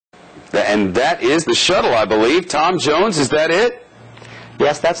And that is the shuttle, I believe. Tom Jones, is that it?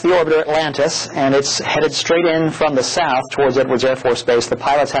 Yes, that's the orbiter Atlantis, and it's headed straight in from the south towards Edwards Air Force Base. The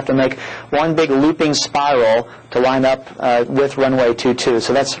pilots have to make one big looping spiral to line up with runway 22.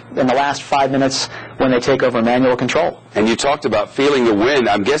 So that's in the last 5 minutes when they take over manual control. And you talked about feeling the wind.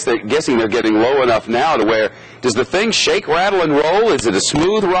 I'm guessing they're getting low enough now to where, does the thing shake, rattle, and roll? Is it a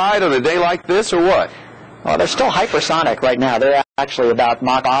smooth ride on a day like this, or what? Well, they're still hypersonic right now. They're actually about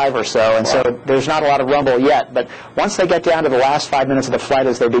Mach 5 or so, and so there's not a lot of rumble yet. But once they get down to the last 5 minutes of the flight,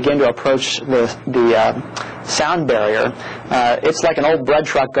 as they begin to approach the sound barrier, it's like an old bread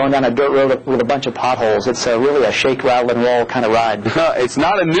truck going down a dirt road with a bunch of potholes. It's really a shake, rattle, and roll kind of ride. It's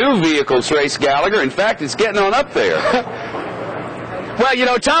not a new vehicle, Trace Gallagher. In fact, it's getting on up there. Well, you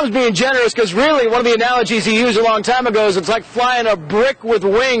know, Tom's being generous because really one of the analogies he used a long time ago is it's like flying a brick with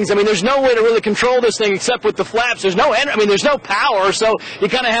wings. I mean, there's no way to really control this thing except with the flaps. There's no there's no power, so you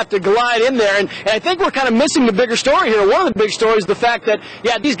kind of have to glide in there. And I think we're kind of missing the bigger story here. One of the big stories is the fact that,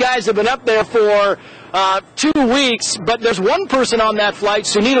 yeah, these guys have been up there for 2 weeks, but there's one person on that flight,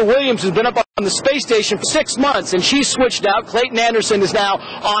 Sunita Williams, who's been up on the space station for 6 months, and she switched out. Clayton Anderson is now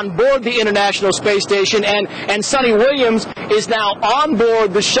on board the International Space Station, and Sunny Williams is now on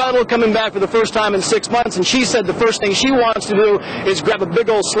board the shuttle, coming back for the first time in 6 months, and she said the first thing she wants to do is grab a big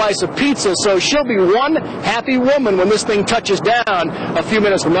old slice of pizza, so she'll be one happy woman when this thing touches down a few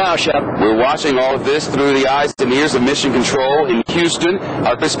minutes from now, Shep. We're watching all of this through the eyes and ears of Mission Control in Houston.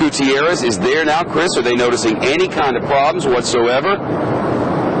 Our Chris Gutierrez is there now. Chris, are they noticing any kind of problems whatsoever?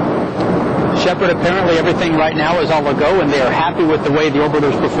 Shepard, apparently everything right now is on the go, and they are happy with the way the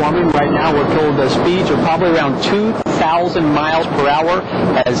orbiter is performing. Right now, we're told the speeds are probably around 2,000 miles per hour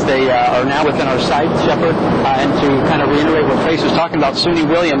as they are now within our sight, Shepard. And to kind of reiterate what Trace was talking about, Sunny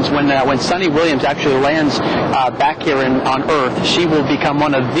Williams, when Sunny Williams actually lands back here on Earth, she will become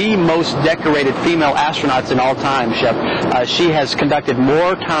one of the most decorated female astronauts in all time, Shep. She has conducted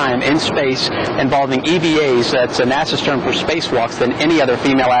more time in space involving EVAs, that's a NASA's term for spacewalks, than any other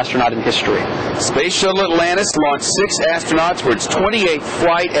female astronaut in history. Space Shuttle Atlantis launched 6 astronauts for its 28th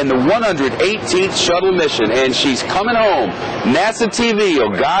flight and the 118th shuttle mission, and she's coming home. NASA TV will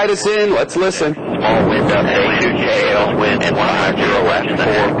guide us in. Let's listen. Small wind up, A2 tail, wind 10 west,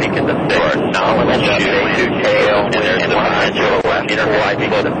 4 peak in the 6, nominal shoot, A2 tail, and there's the 10 west, meter flight,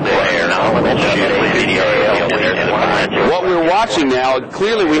 peak in the 6, nominal shoot, A2 tail, and there's the 10. What we're watching now,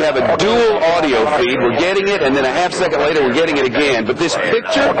 clearly we have a dual audio feed. We're getting it, and then a half second later we're getting it again. But this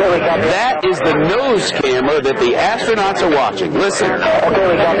picture, that is the nose camera that the astronauts are watching. Listen.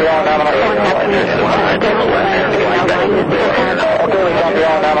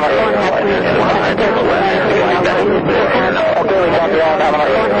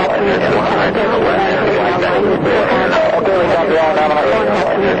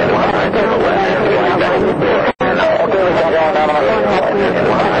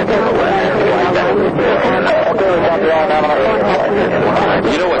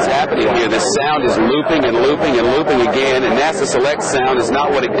 You know what's happening here? This sound is looping and looping and looping again, and NASA Select sound is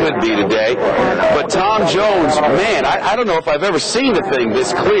not what it could be today. But Tom Jones, man, I don't know if I've ever seen a thing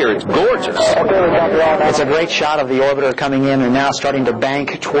this clear. It's gorgeous. It's a great shot of the orbiter coming in and now starting to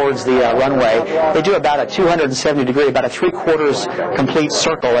bank towards the runway. They do about a 270 degree, about a 3/4 complete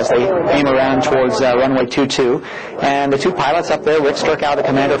circle as they aim around towards runway 22. And the 2 pilots up there, Rick Sturckow, the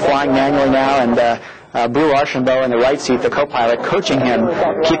commander, flying manually now, and Brew Archambault in the right seat, the co-pilot, coaching him,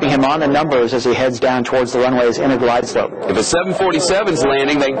 keeping him on the numbers as he heads down towards the runway's inner glide slope. If a 747's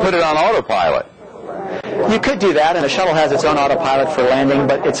landing, they can put it on autopilot. You could do that, and the shuttle has its own autopilot for landing,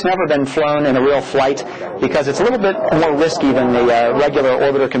 but it's never been flown in a real flight because it's a little bit more risky than the regular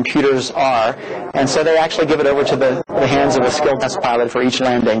orbiter computers are, and so they actually give it over to the hands of a skilled test pilot for each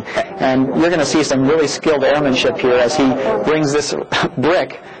landing. And you're going to see some really skilled airmanship here as he brings this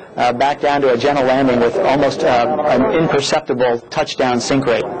brick back down to a gentle landing with almost an imperceptible touchdown sink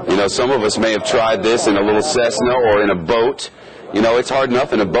rate. You know, some of us may have tried this in a little Cessna or in a boat. You know, it's hard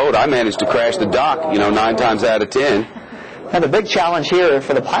enough in a boat. I managed to crash the dock, 9 times out of 10. Now, the big challenge here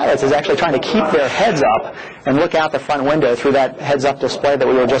for the pilots is actually trying to keep their heads up and look out the front window through that heads-up display that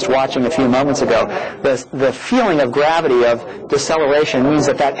we were just watching a few moments ago. The feeling of gravity, of deceleration, means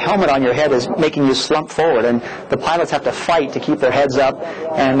that helmet on your head is making you slump forward, and the pilots have to fight to keep their heads up.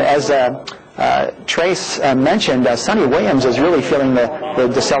 And as Trace mentioned, Sunny Williams is really feeling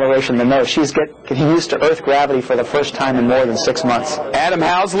the deceleration the most. She's getting used to Earth gravity for the first time in more than 6 months. Adam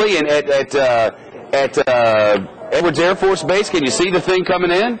Housley at Edwards Air Force Base, can you see the thing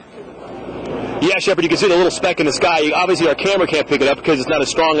coming in? Yeah, Shepard, you can see the little speck in the sky. Obviously, our camera can't pick it up because it's not as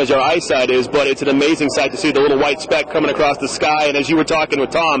strong as our eyesight is, but it's an amazing sight to see the little white speck coming across the sky. And as you were talking with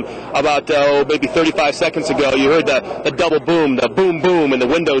Tom about maybe 35 seconds ago, you heard the double boom, the boom boom, and the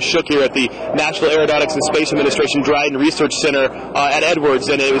windows shook here at the National Aeronautics and Space Administration Dryden Research Center at Edwards.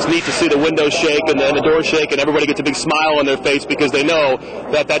 And it was neat to see the windows shake and the doors shake, and everybody gets a big smile on their face because they know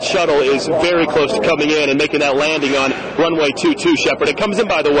that shuttle is very close to coming in and making that landing on runway 22, Shepard. It comes in,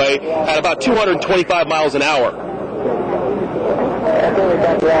 by the way, at about 225 miles an hour.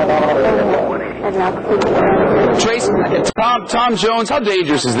 Trace, Tom Jones, how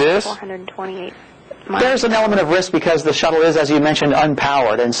dangerous is this? 428. There's an element of risk because the shuttle is, as you mentioned,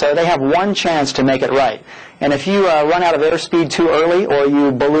 unpowered, and so they have one chance to make it right. And if you run out of airspeed too early or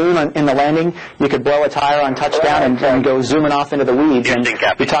you balloon in the landing, you could blow a tire on touchdown and go zooming off into the weeds. And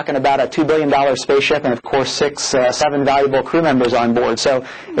you're talking about a $2 billion spaceship and, of course, 7 valuable crew members on board. So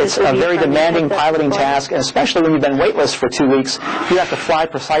it's a very demanding piloting task, and especially when you've been weightless for 2 weeks, you have to fly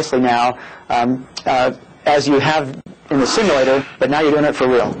precisely now as you have in the simulator, but now you're doing it for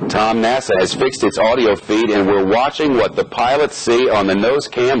real. Tom, NASA has fixed its audio feed, and we're watching what the pilots see on the nose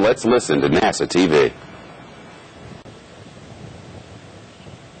cam. Let's listen to NASA TV.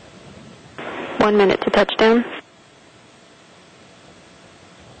 1 minute to touchdown.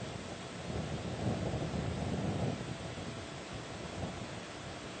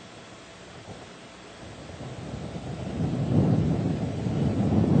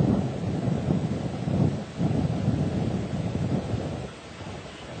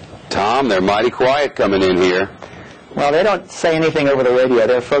 Tom, they're mighty quiet coming in here. Well, they don't say anything over the radio.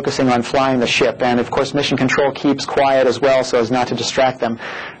 They're focusing on flying the ship, and of course Mission Control keeps quiet as well so as not to distract them.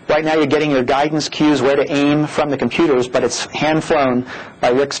 Right now you're getting your guidance cues where to aim from the computers, but it's hand-flown by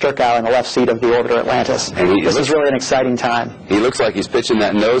Rick Sturckow in the left seat of the Orbiter Atlantis. This is really an exciting time. He looks like he's pitching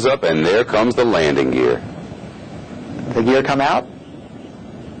that nose up, and there comes the landing gear. The gear come out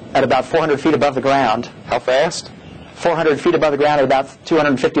at about 400 feet above the ground. How fast? 400 feet above the ground at about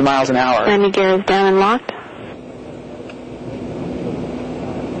 250 miles an hour. Landing gear is down and locked.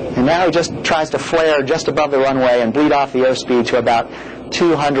 And now he just tries to flare just above the runway and bleed off the airspeed to about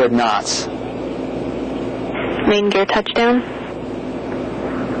 200 knots. Main gear touchdown.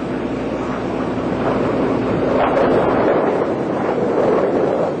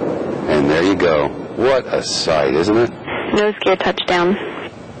 And there you go. What a sight, isn't it? Nose gear touchdown.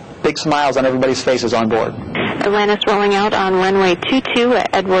 Big smiles on everybody's faces on board. Atlantis rolling out on runway 22 at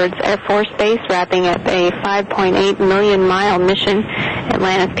Edwards Air Force Base, wrapping up a 5.8 million mile mission.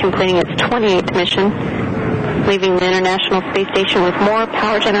 Atlantis completing its 28th mission, leaving the International Space Station with more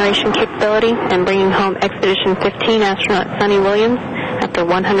power generation capability and bringing home Expedition 15 astronaut Sonny Williams after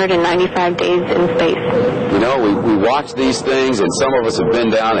 195 days in space. You know, we watch these things, and some of us have been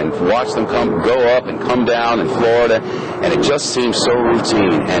down and watched them go up and come down in Florida, and it just seems so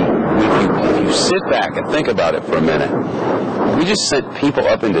routine. And if you sit back and think about it for a minute, we just sent people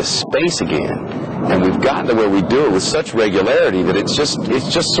up into space again, and we've gotten to where we do it with such regularity that it's just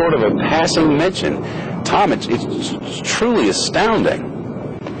sort of a passing mention. Tom, it's truly astounding.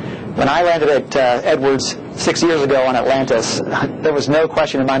 When I landed at Edwards 6 years ago on Atlantis, there was no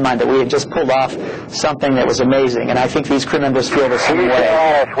question in my mind that we had just pulled off something that was amazing, and I think these crew members feel the same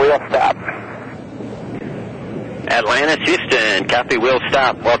way. Wheel stop. Atlantis, Houston, copy, wheel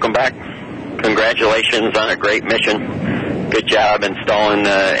stop. Welcome back. Congratulations on a great mission. Good job installing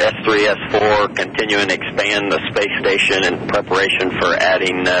S3-S4, continuing to expand the space station in preparation for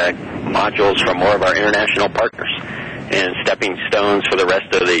adding modules from more of our international partners and stepping stones for the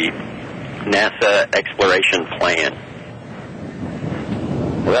rest of the NASA exploration plan.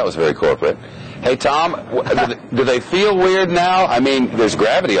 Well, that was very corporate. Hey, Tom, do they feel weird now? I mean, there's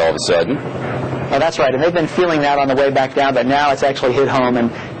gravity all of a sudden. Oh, that's right, and they've been feeling that on the way back down, but now it's actually hit home, and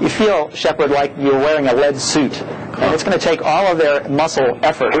you feel, Shepard, like you're wearing a lead suit, and it's going to take all of their muscle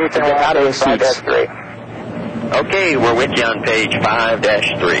effort to get out of those suits. Okay, we're with you on page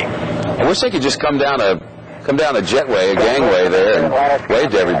 5-3. I wish they could just come down a jetway, a gangway there, and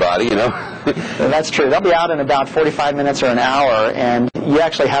wave to everybody, you know. That's true. They'll be out in about 45 minutes or an hour, and you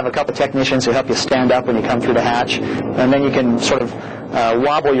actually have a couple technicians who help you stand up when you come through the hatch, and then you can sort of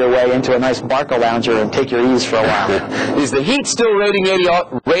wobble your way into a nice Barca lounger and take your ease for a while. Is the heat still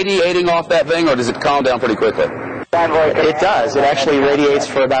radiating off that thing, or does it calm down pretty quickly? It does. It actually radiates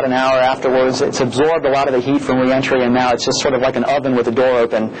for about an hour afterwards. It's absorbed a lot of the heat from re-entry, and now it's just sort of like an oven with the door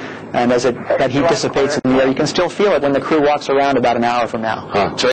open. And as that heat dissipates in the air, you can still feel it when the crew walks around about an hour from now. Huh.